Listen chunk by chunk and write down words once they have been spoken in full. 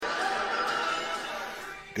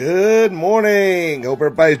Good morning. Hope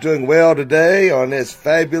everybody's doing well today on this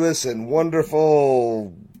fabulous and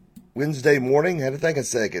wonderful Wednesday morning. Had to think a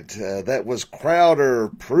second. That was Crowder,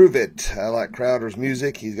 Prove It. I like Crowder's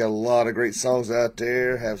music. He's got a lot of great songs out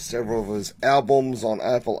there. Have several of his albums on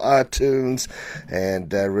Apple iTunes,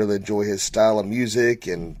 and really enjoy his style of music.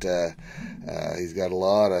 And he's got a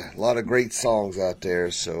lot of great songs out there.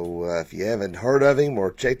 So if you haven't heard of him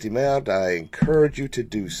or checked him out, I encourage you to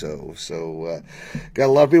do so. So got a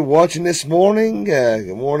lot of people watching this morning.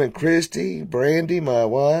 Good morning, Christy, Brandy, my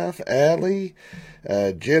wife, Allie.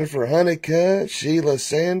 Jennifer Honeycutt, Sheila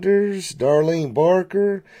Sanders, Darlene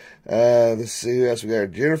Barker. Let's see who else we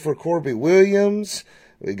got. Jennifer Corby Williams.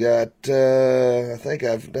 We got,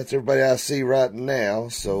 that's everybody I see right now.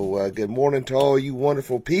 So, good morning to all you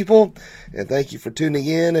wonderful people. And thank you for tuning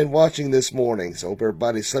in and watching this morning. So, hope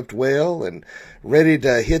everybody slept well and ready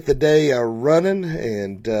to hit the day running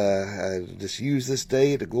and, just use this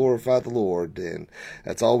day to glorify the Lord. And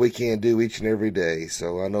that's all we can do each and every day.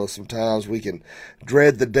 So, I know sometimes we can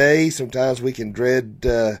dread the day. Sometimes we can dread,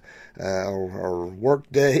 our work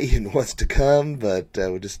day and what's to come, but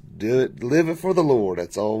we just do it, live it for the Lord.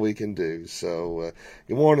 That's all we can do. So,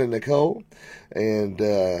 good morning, Nicole. And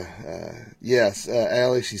yes,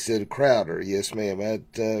 Allie, she said Crowder. Yes, ma'am.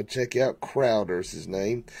 I'd check out Crowder's his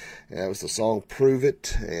name. And that was the song "Prove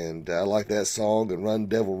It," and I like that song. And "Run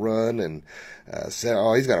Devil Run," and he's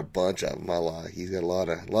got a bunch of them I like. He's got a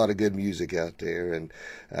lot of good music out there, and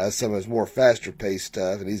some of his more faster paced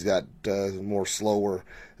stuff, and he's got more slower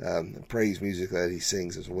praise music that he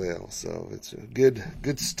sings as well. So it's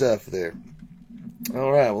good stuff there.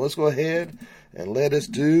 All right, well, let's go ahead and let us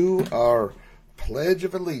do our Pledge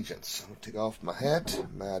of Allegiance. I'll take off my hat,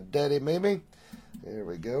 my daddy made. There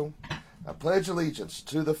we go. I pledge allegiance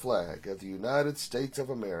to the flag of the United States of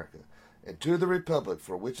America and to the republic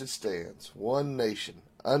for which it stands, one nation,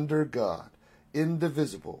 under God,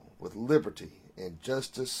 indivisible, with liberty and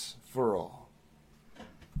justice for all.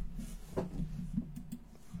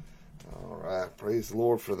 All right, praise the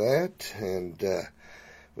Lord for that. And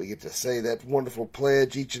we get to say that wonderful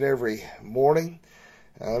pledge each and every morning.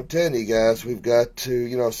 I'm telling you guys, we've got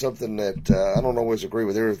to, something that I don't always agree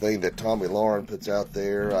with everything that Tomi Lahren puts out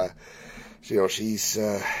there. She's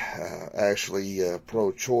actually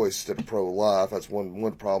pro-choice instead of pro-life. That's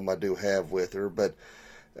one problem I do have with her. But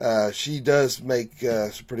she does make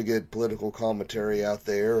some pretty good political commentary out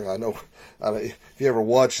there. I know if you ever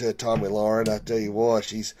watch Tomi Lahren, I tell you what,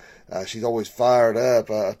 she's always fired up.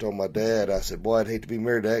 I told my dad, I said, boy, I'd hate to be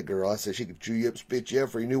married to that girl. I said, she could chew you up, spit you up,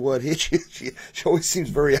 for you knew what hit you. She always seems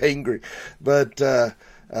very angry. But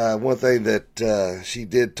one thing that she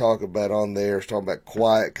did talk about on there is talking about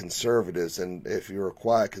quiet conservatives. And if you're a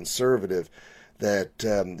quiet conservative, that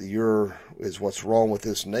is what's wrong with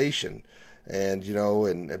this nation. And,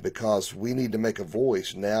 and because we need to make a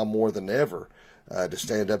voice now more than ever to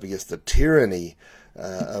stand up against the tyranny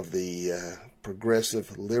of the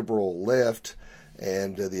progressive liberal left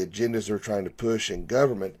and the agendas they're trying to push in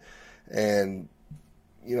government. And,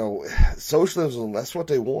 socialism, that's what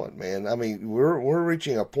they want, man. I mean, we're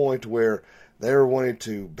reaching a point where they're wanting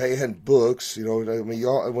to ban books.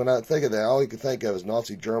 When I think of that, all you can think of is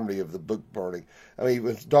Nazi Germany of the book burning. I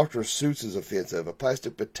mean, Dr. Seuss is offensive. A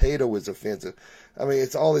plastic potato is offensive. I mean,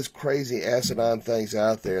 it's all these crazy asinine things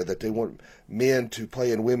out there that they want men to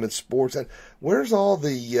play in women's sports. And where's all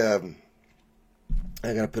the, I'm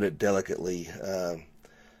going to put it delicately,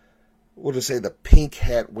 we'll just say the pink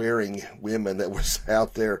hat wearing women that was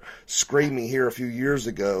out there screaming here a few years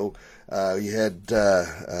ago. You had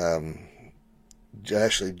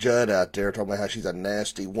Ashley Judd out there talking about how she's a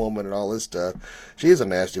nasty woman and all this stuff. She is a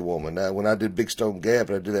nasty woman. When I did Big Stone Gap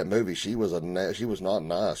and I did that movie, she was not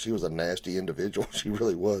nice. She was a nasty individual. She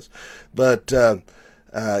really was. But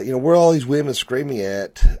where all these women screaming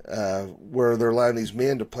at, where they're allowing these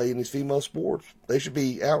men to play in these female sports. They should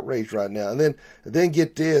be outraged right now. And then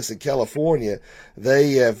get this, in California,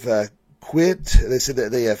 they have quit. They said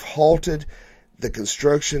that they have halted the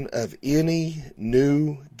construction of any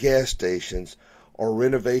new gas stations or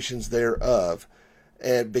renovations thereof,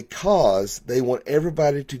 and because they want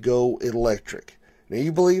everybody to go electric. Now,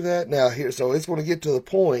 you believe that? Now, so it's going to get to the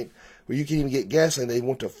point where you can't even get gasoline. They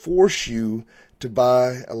want to force you to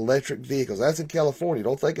buy electric vehicles. That's in California.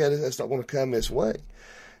 Don't think that's not going to come this way.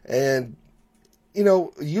 And, you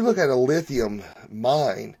look at a lithium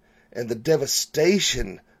mine and the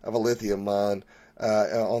devastation of a lithium mine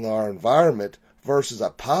on our environment versus a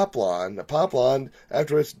pipeline. A pipeline,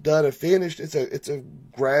 after it's done and finished, it's a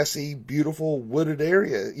grassy, beautiful, wooded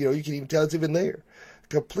area. You can even tell it's even there.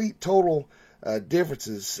 Complete, total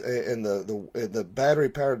differences in the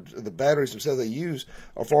batteries themselves they use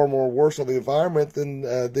are far more worse on the environment than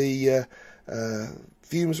the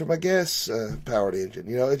fumes from a gas powered engine.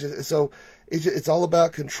 It's all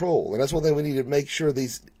about control, and that's one thing we need to make sure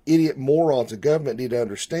these idiot morons of government need to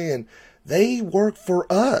understand. They work for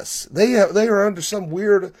us. They are under some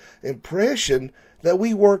weird impression that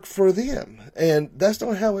we work for them, and that's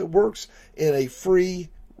not how it works in a free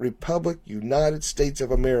Republic, United States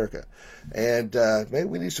of America. And maybe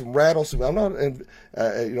we need some rattlesnake. I'm not,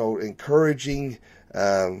 encouraging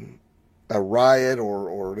a riot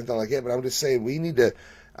or anything like that, but I'm just saying we need to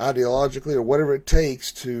ideologically or whatever it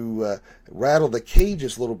takes to rattle the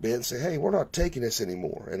cages a little bit and say, hey, we're not taking this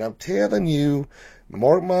anymore. And I'm telling you,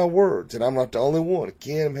 mark my words, and I'm not the only one.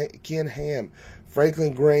 Ken Ham,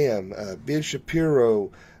 Franklin Graham, Ben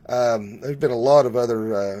Shapiro. There's been a lot of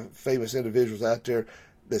other famous individuals out there.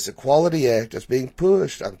 This Equality Act that's being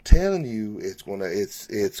pushed, I'm telling you, it's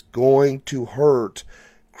going to hurt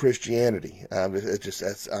Christianity.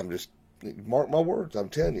 Mark my words. I'm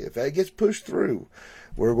telling you, if that gets pushed through,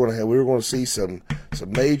 we're going to see some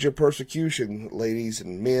major persecution, ladies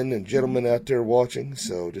and men and gentlemen out there watching.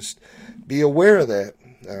 So just be aware of that.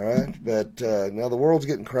 All right, but now the world's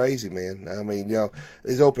getting crazy, man. I mean,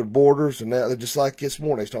 these open borders, and now they're just like this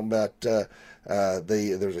morning. He's talking about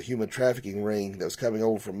there's a human trafficking ring that was coming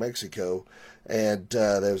over from Mexico, and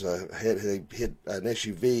they hit an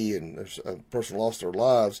SUV, and a person lost their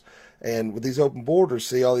lives. And with these open borders,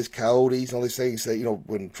 see all these coyotes, all these things that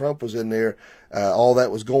when Trump was in there, all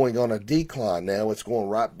that was going on a decline. Now it's going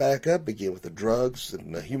right back up again with the drugs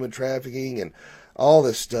and the human trafficking and all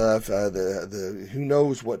this stuff. Who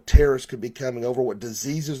knows what terrorists could be coming over, what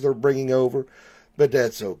diseases they're bringing over, but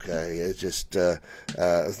that's okay. It's just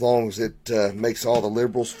as long as it makes all the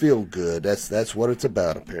liberals feel good. That's what it's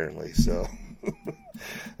about, apparently. So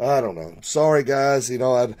I don't know. Sorry, guys.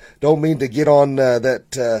 I don't mean to get on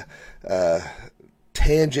that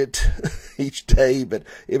tangent each day, but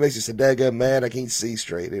it makes you so daggum mad I can't see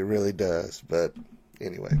straight. It really does. But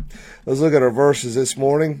anyway, let's look at our verses this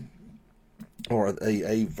morning. Or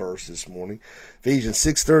a verse this morning. Ephesians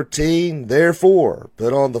 6:13, therefore,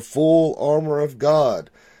 put on the full armor of God,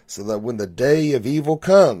 so that when the day of evil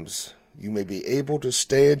comes, you may be able to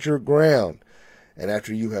stand your ground, and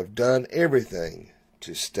after you have done everything,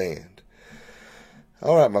 to stand.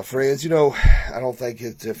 All right, my friends, I don't think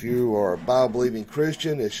if you are a Bible-believing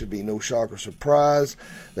Christian, it should be no shock or surprise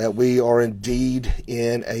that we are indeed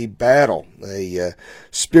in a battle, a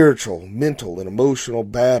spiritual, mental, and emotional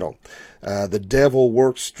battle. The devil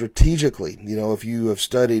works strategically. If you have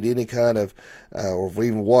studied any kind of, or have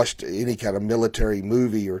even watched any kind of military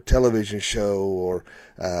movie or television show, or,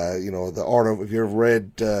 the art of, if you ever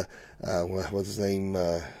read, what's his name,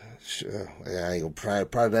 I ain't gonna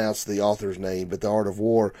pronounce the author's name, but The Art of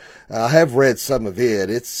War. I have read some of it.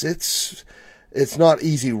 It's not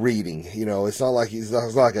easy reading. It's not like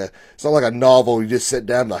a novel. You just sit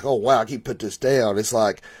down and like, oh wow, I can put this down. It's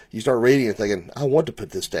like you start reading and thinking, I want to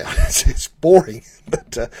put this down. It's boring,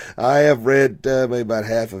 but I have read maybe about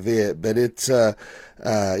half of it. But it's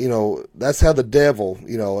that's how the devil.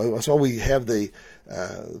 That's why we have the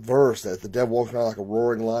verse that the devil walks around like a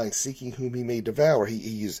roaring lion, seeking whom he may devour.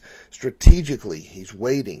 He's strategically, he's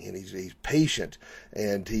waiting, and he's patient,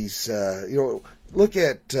 and he's look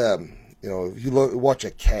at if you watch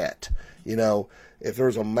a cat, if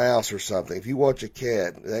there's a mouse or something, if you watch a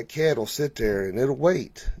cat, that cat will sit there and it'll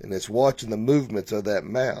wait, and it's watching the movements of that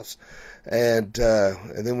mouse. And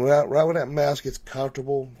then right when that mouse gets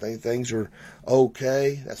comfortable, things are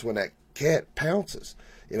okay, that's when that cat pounces.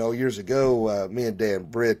 Years ago, me and Dan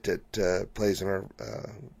Britt that plays in our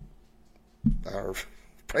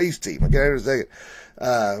praise team, I can't even say it.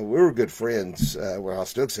 We were good friends. I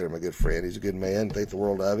still consider him a good friend. He's a good man. Think the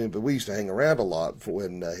world of him. But we used to hang around a lot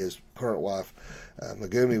when his current wife,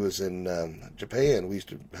 Megumi, was in Japan. We used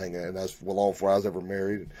to hang out, and that was long before I was ever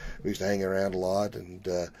married. We used to hang around a lot, and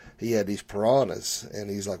he had these piranhas, and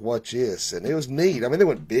he's like, "Watch this," and it was neat. I mean, they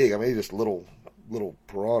weren't big. I mean, just little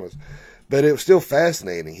piranhas, but it was still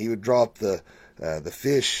fascinating. He would drop the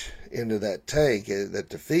fish into that tank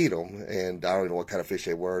to feed them, and I don't even know what kind of fish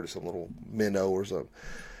they were, some little minnow or something.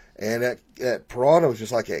 And that piranha was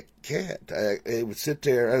just like a cat. It would sit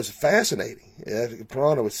there. It was fascinating. The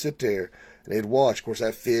piranha would sit there, and they'd watch. Of course,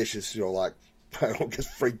 that fish is, like, I don't get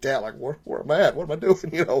freaked out, like, where am I at? What am I doing?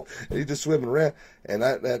 And he's just swimming around. And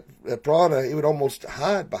that piranha, he would almost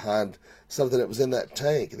hide behind something that was in that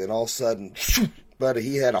tank, and then all of a sudden, but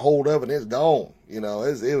he had a hold of it, and it's gone. It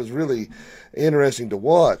was really interesting to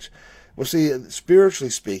watch. Well, see,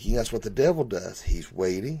 spiritually speaking, that's what the devil does. He's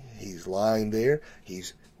waiting. He's lying there.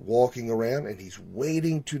 He's walking around, and he's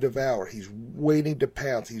waiting to devour. He's waiting to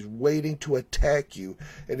pounce. He's waiting to attack you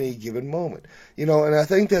at any given moment. And I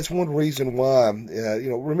think that's one reason why,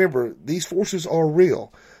 remember, these forces are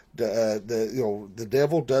real. The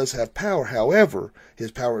devil does have power. However,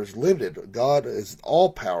 his power is limited. God is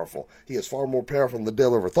all powerful. He is far more powerful than the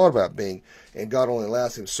devil ever thought about being, and God only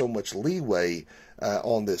allows him so much leeway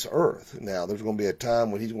on this earth. Now, there's going to be a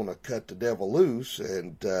time when he's going to cut the devil loose,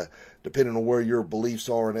 and depending on where your beliefs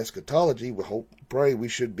are in eschatology, we pray we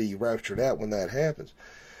should be raptured out when that happens.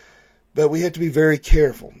 But we have to be very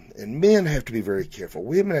careful, and men have to be very careful.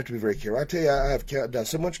 Women have to be very careful. I tell you, I have done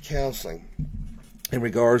so much counseling in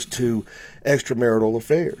regards to extramarital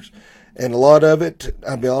affairs. And a lot of it,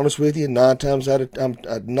 I'll be honest with you, 9 times out of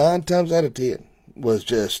 10 was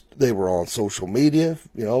just, they were on social media,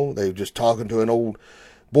 they were just talking to an old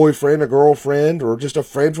boyfriend or girlfriend or just a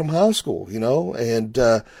friend from high school, and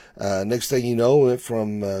next thing you know, it went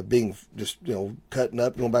from being just, cutting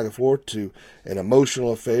up, going back and forth to an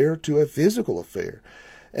emotional affair to a physical affair.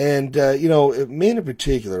 And, men in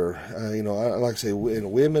particular, like I say,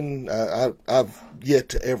 women, I've yet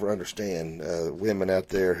to ever understand women out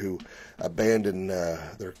there who abandon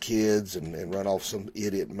their kids and run off some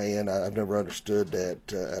idiot man. I've never understood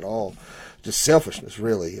that at all. Just selfishness,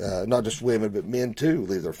 really. Not just women, but men, too,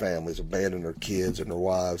 leave their families, abandon their kids and their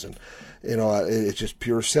wives. And, it's just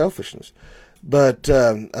pure selfishness. But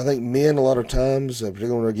I think men, a lot of times,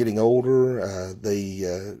 particularly when they're getting older,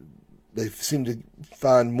 they seem to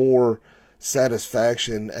find more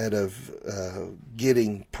satisfaction out of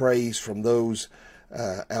getting praise from those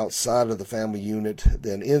outside of the family unit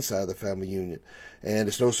than inside the family unit. And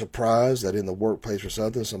it's no surprise that in the workplace or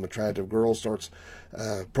something, some attractive girl starts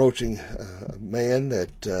approaching a man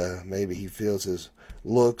that maybe he feels his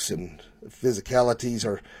looks and physicalities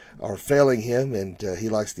are failing him, and he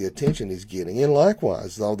likes the attention he's getting. And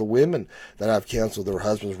likewise, all the women that I've counseled, their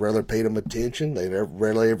husbands rarely paid them attention. They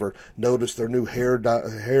rarely ever noticed their new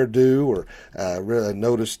hairdo or really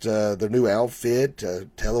noticed their new outfit,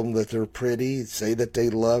 tell them that they're pretty, say that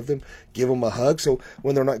they love them, give them a hug. So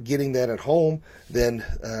when they're not getting that at home, then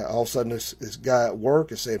all of a sudden this guy at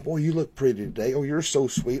work is saying, boy, you look pretty today. Oh, you're so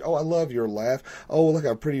sweet. Oh, I love your laugh. Oh, look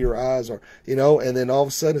how pretty your eyes are. And then all of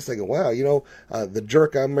a sudden it's thinking, wow, the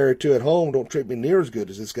jerk I'm married to at home don't treat me near as good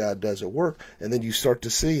as this guy does at work. And then you start to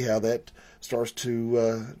see how that starts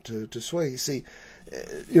to sway. You see,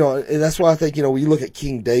 and that's why I think, when you look at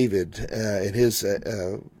King David and his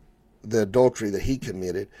the adultery that he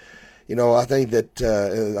committed, I think that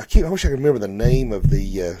I wish I could remember the name of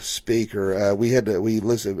the speaker. We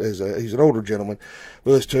listened he's an older gentleman.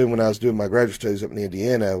 We listened to him when I was doing my graduate studies up in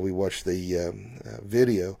Indiana. We watched the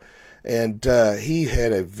video, and he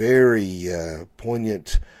had a very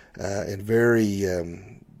poignant and very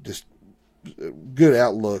just good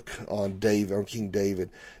outlook on King David,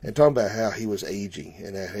 and talking about how he was aging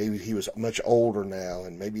and how he was much older now,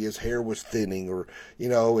 and maybe his hair was thinning, or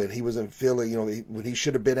and he wasn't feeling, when he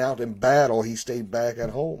should have been out in battle, he stayed back at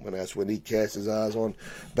home, and that's when he cast his eyes on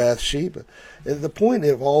Bathsheba. And the point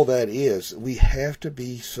of all that is, we have to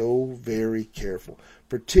be so very careful,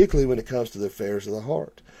 particularly when it comes to the affairs of the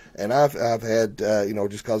heart. And I've had,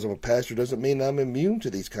 just because I'm a pastor doesn't mean I'm immune to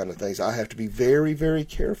these kind of things. I have to be very, very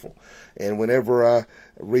careful. And whenever I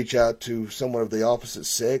reach out to someone of the opposite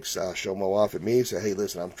sex, I show my wife and me, say, hey,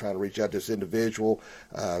 listen, I'm trying to reach out to this individual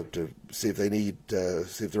to see if they need,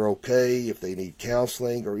 see if they're okay, if they need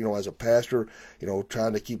counseling, or, as a pastor,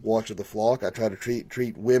 trying to keep watch of the flock. I try to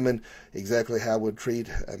treat women exactly how I would treat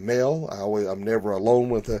a male. I'm never alone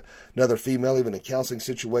with another female, even in counseling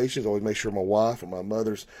situations. I always make sure my wife or my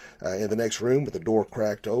mother's in the next room with the door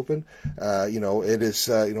cracked open. It is,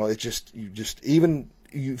 it's just even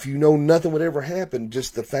if nothing would ever happen,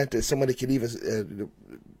 just the fact that somebody could even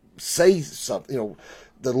say something,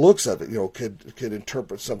 the looks of it, could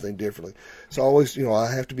interpret something differently. So always,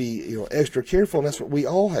 I have to be, extra careful, and that's what we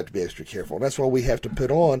all have to be extra careful. And that's why we have to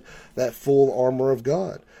put on that full armor of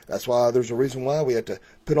God. That's why there's a reason why we have to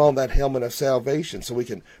put on that helmet of salvation, so we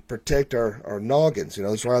can protect our noggins.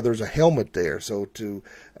 That's why there's a helmet there, so to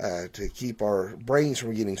keep our brains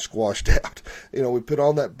from getting squashed out. We put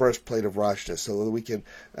on that breastplate of righteousness so that we can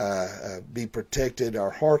be protected.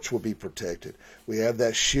 Our hearts will be protected. We have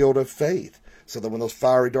that shield of faith, so that when those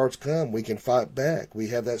fiery darts come, we can fight back. We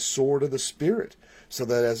have that sword of the Spirit, so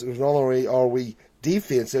that as not only are we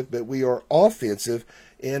defensive, but we are offensive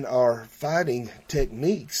in our fighting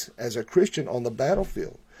techniques as a Christian on the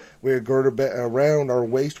battlefield. We're girded around our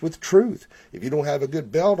waist with truth. If you don't have a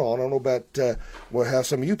good belt on, I don't know about how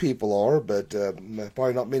some of you people are, but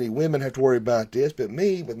probably not many women have to worry about this. But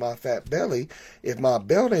me, with my fat belly, if my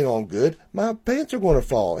belt ain't on good, my pants are going to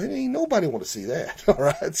fall. And ain't nobody want to see that, all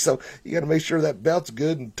right? So you got to make sure that belt's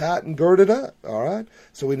good and tight and girded up, all right?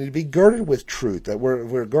 So we need to be girded with truth. That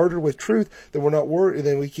we're girded with truth, then we're not worried,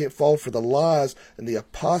 then we can't fall for the lies and the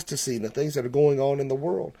apostasy and the things that are going on in the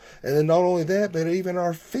world. And then not only that, but even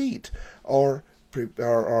our feet are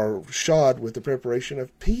shod with the preparation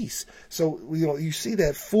of peace. So you see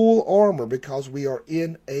that full armor, because we are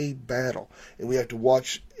in a battle, and we have to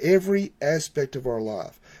watch every aspect of our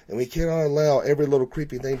life. And we cannot allow every little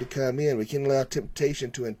creepy thing to come in. We can't allow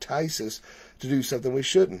temptation to entice us to do something we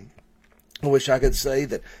shouldn't. I wish I could say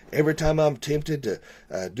that every time I'm tempted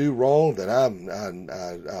to do wrong, that I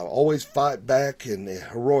always fight back and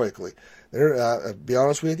heroically. Be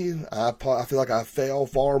honest with you, I feel like I fail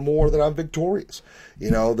far more than I'm victorious.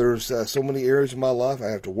 There's so many areas of my life I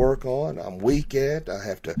have to work on. I'm weak at. I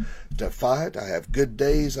have to fight. I have good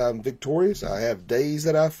days I'm victorious. I have days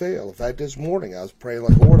that I fail. In fact, this morning I was praying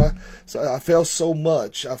like, Lord, I fail so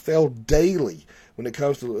much. I fail daily. When it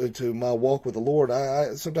comes to my walk with the Lord,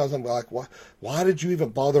 sometimes I'm like, why did you even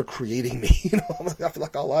bother creating me? I feel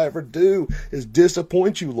like all I ever do is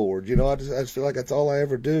disappoint you, Lord. I just feel like that's all I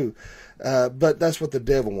ever do. But that's what the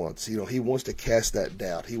devil wants. He wants to cast that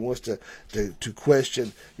doubt. He wants to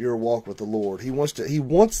question your walk with the Lord. He wants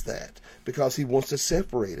that because he wants to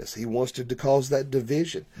separate us. He wants to cause that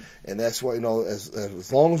division. And that's why,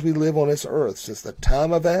 as long as we live on this earth, since the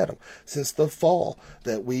time of Adam, since the fall,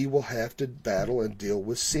 that we will have to battle and deal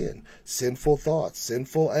with sin, sinful thoughts,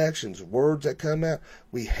 sinful actions, words that come out.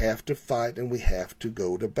 We have to fight and we have to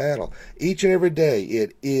go to battle. Each and every day,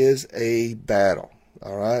 it is a battle.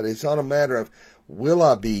 All right? It's not a matter of will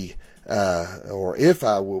I be or if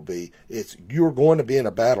I will be. It's you're going to be in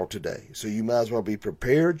a battle today. So you might as well be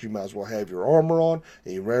prepared. You might as well have your armor on,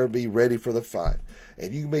 and you better be ready for the fight.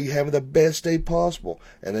 And you can be having the best day possible,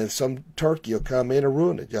 and then some turkey will come in and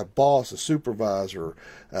ruin it. Your boss, a supervisor,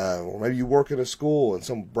 or maybe you work at a school and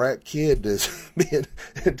some brat kid is being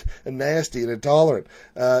nasty and intolerant.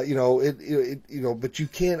 But you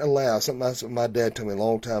can't allow something my dad told me a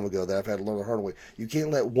long time ago that I've had to learn the hard way. You can't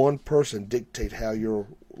let one person dictate how your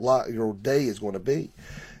day is going to be.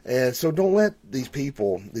 And so don't let these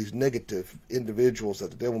people, these negative individuals that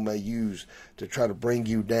the devil may use to try to bring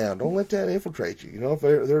you down, don't let that infiltrate you. If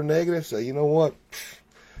they're negative, say, you know what,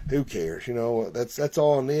 who cares? That's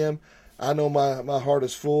all on them. I know my heart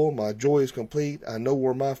is full. My joy is complete. I know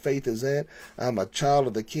where my faith is at. I'm a child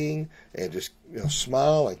of the King, and just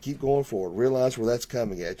smile and keep going forward. Realize where that's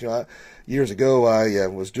coming at. Years ago, I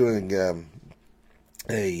was doing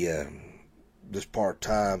just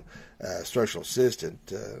part-time instructional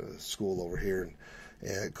assistant school over here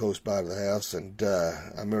and close by to the house. And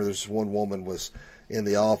I remember this one woman was in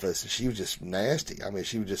the office, and she was just nasty.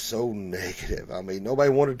 She was just so negative. Nobody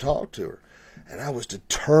wanted to talk to her. And I was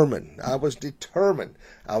determined. I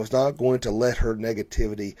was not going to let her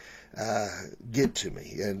negativity get to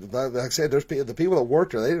me. And like I said, the people that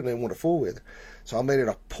worked there, they didn't even want to fool with her. So I made it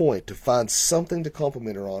a point to find something to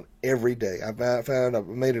compliment her on every day. I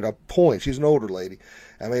made it a point. She's an older lady.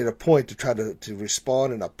 I made it a point to try to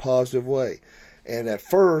respond in a positive way. And at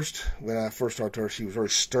first, when I first started to her, she was very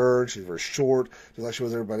stern. She was very short, just like she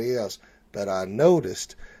was everybody else. But I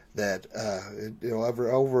noticed that,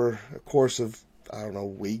 over a course of,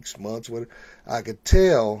 weeks, months, whatever, I could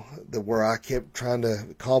tell that where I kept trying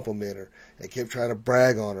to compliment her, and kept trying to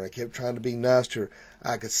brag on her, and kept trying to be nice to her,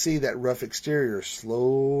 I could see that rough exterior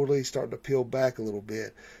slowly starting to peel back a little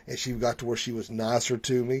bit. And she got to where she was nicer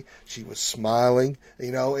to me. She was smiling,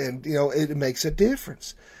 it makes a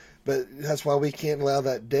difference. But that's why we can't allow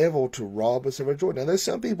that devil to rob us of our joy. Now, there's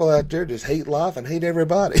some people out there just hate life and hate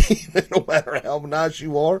everybody. No matter how nice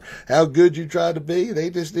you are, how good you try to be,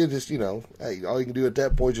 they just, hey, all you can do at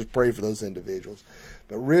that point is just pray for those individuals.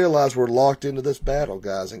 But realize we're locked into this battle,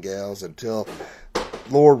 guys and gals, until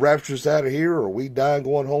Lord raptures us out of here, or we die and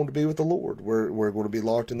going home to be with the Lord. We're going to be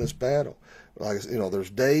locked in this battle.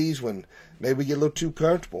 There's days when maybe we get a little too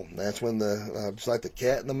comfortable. That's when it's like the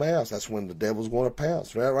cat and the mouse. That's when the devil's going to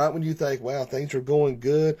pounce. Right when you think, wow, things are going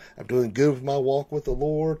good. I'm doing good with my walk with the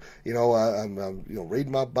Lord. I'm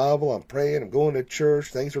reading my Bible. I'm praying. I'm going to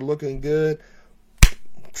church. Things are looking good.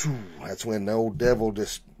 That's when the old devil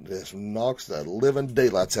just knocks the living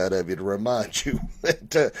daylights out of you to remind you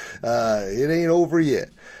that it ain't over yet.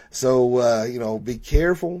 So be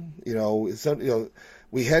careful.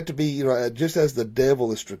 We had to be, just as the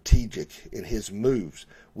devil is strategic in his moves,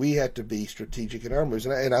 we have to be strategic in our moves.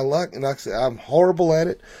 And like I said, I'm horrible at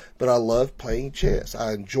it, but I love playing chess.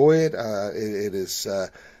 I enjoy it. It is. I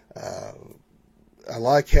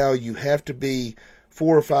like how you have to be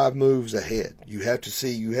 4 or 5 moves ahead. You have to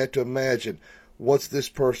see. You have to imagine what's this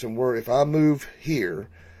person. Where if I move here,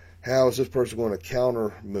 how is this person going to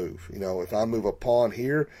counter move? If I move a pawn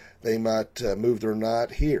here, they might move their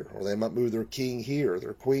knight here, or they might move their king here, or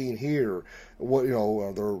their queen here,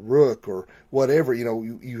 or their rook, or whatever.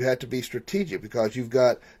 You have to be strategic because you've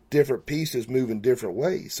got different pieces moving different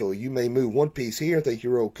ways. So you may move one piece here, think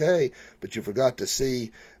you're okay, but you forgot to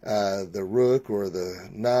see the rook or the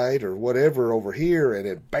knight or whatever over here, and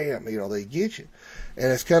then bam, they get you.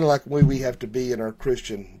 And it's kind of like the way we have to be in our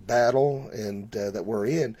Christian battle and that we're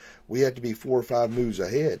in. We have to be 4 or 5 moves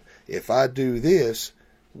ahead. If I do this,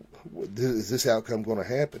 is this outcome going to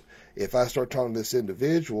happen? If I start talking to this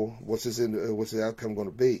individual, what's the outcome going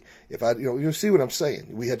to be? If I, you see what I'm saying?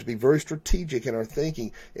 We have to be very strategic in our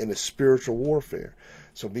thinking in the spiritual warfare.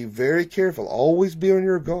 So be very careful. Always be on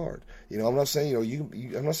your guard. I'm not saying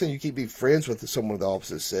I'm not saying you keep being friends with someone of the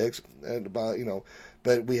opposite sex,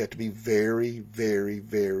 but we have to be very, very,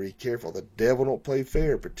 very careful. The devil don't play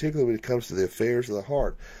fair, particularly when it comes to the affairs of the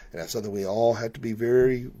heart, and that's something we all have to be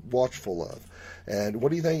very watchful of. And what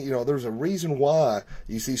do you think? There's a reason why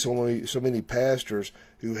you see so many pastors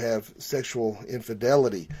who have sexual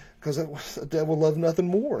infidelity, because the devil loves nothing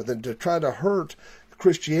more than to try to hurt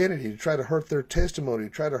Christianity, to try to hurt their testimony, to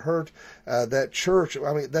try to hurt that church.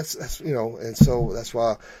 I mean, that's and so that's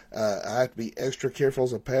why I have to be extra careful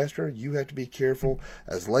as a pastor. You have to be careful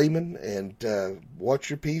as layman, and watch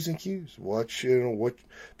your P's and Q's.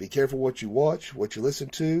 Be careful what you watch, what you listen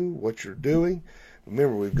to, what you're doing.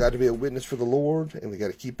 Remember, we've got to be a witness for the Lord, and we've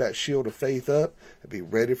got to keep that shield of faith up and be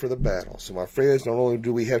ready for the battle. So, my friends, not only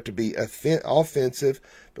do we have to be offensive,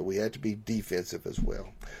 but we have to be defensive as well.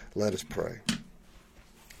 Let us pray.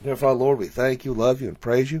 Dear Father, Lord, we thank you, love you, and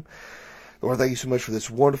praise you. Lord, thank you so much for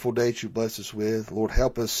this wonderful day that you blessed us with. Lord,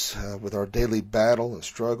 help us with our daily battle and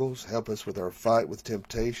struggles. Help us with our fight with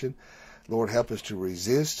temptation. Lord, help us to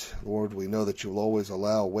resist. Lord, we know that you will always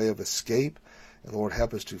allow a way of escape. And Lord,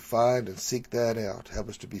 help us to find and seek that out. Help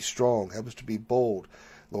us to be strong. Help us to be bold.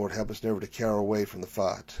 Lord, help us never to cower away from the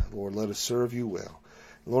fight. Lord, let us serve you well.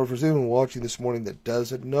 And Lord, for anyone watching this morning that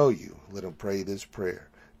doesn't know you, let them pray this prayer.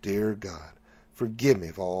 Dear God, forgive me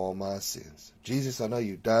of all my sins. Jesus, I know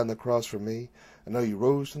you died on the cross for me. I know you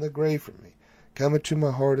rose from the grave for me. Come into my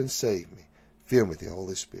heart and save me. Fill me with the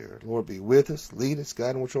Holy Spirit. Lord, be with us, lead us,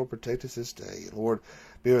 guide and watch over, protect us this day. And Lord,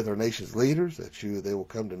 be with our nation's leaders, that they will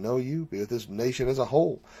come to know you. Be with this nation as a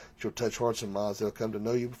whole, that you'll touch hearts and minds. They'll come to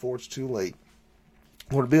know you before it's too late.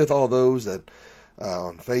 Lord, be with all those that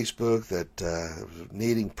on Facebook that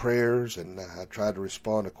needing prayers, and I tried to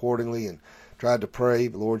respond accordingly and tried to pray.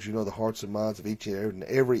 But Lord, you know the hearts and minds of each and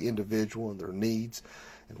every individual and their needs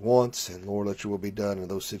and wants, and Lord, let your will be done in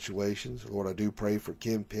those situations. Lord, I do pray for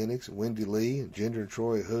Kim Penix and Wendy Lee and Ginger and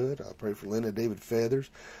Troy Hood. I pray for Lynn and David Feathers,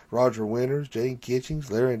 Roger Winters, Jane Kitchings,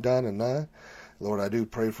 Larry and Dinah Nye. Lord, I do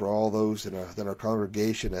pray for all those in our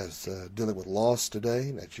congregation as dealing with loss today,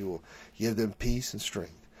 and that you will give them peace and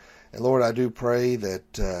strength. And Lord, I do pray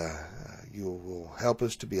that you will help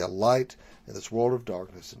us to be a light in this world of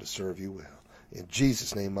darkness and to serve you well. In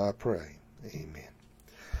Jesus' name I pray. Amen.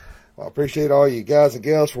 Well, I appreciate all you guys and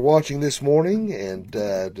gals for watching this morning, and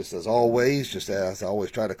just as I always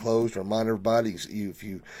try to close to remind everybody, if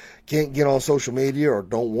you can't get on social media or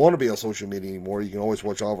don't want to be on social media anymore, you can always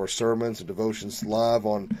watch all of our sermons and devotions live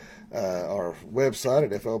on our website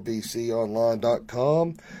at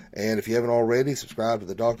flbconline.com. And if you haven't already, subscribe to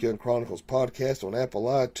the Doc Young Chronicles podcast on Apple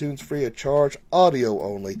iTunes, free of charge, audio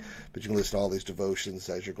only, but you can listen to all these devotions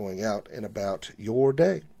as you're going out and about your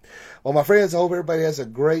day. Well, my friends, I hope everybody has a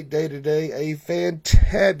great day today, a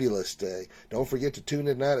fantabulous day. Don't forget to tune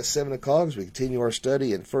in tonight at 7 o'clock as we continue our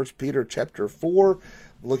study in 1 Peter chapter 4,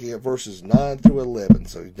 looking at verses 9 through 11.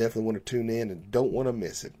 So you definitely want to tune in and don't want to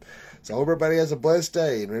miss it. So I hope everybody has a blessed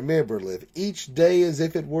day. And remember, live each day as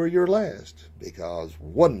if it were your last, because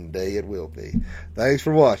one day it will be. Thanks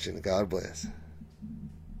for watching. God bless.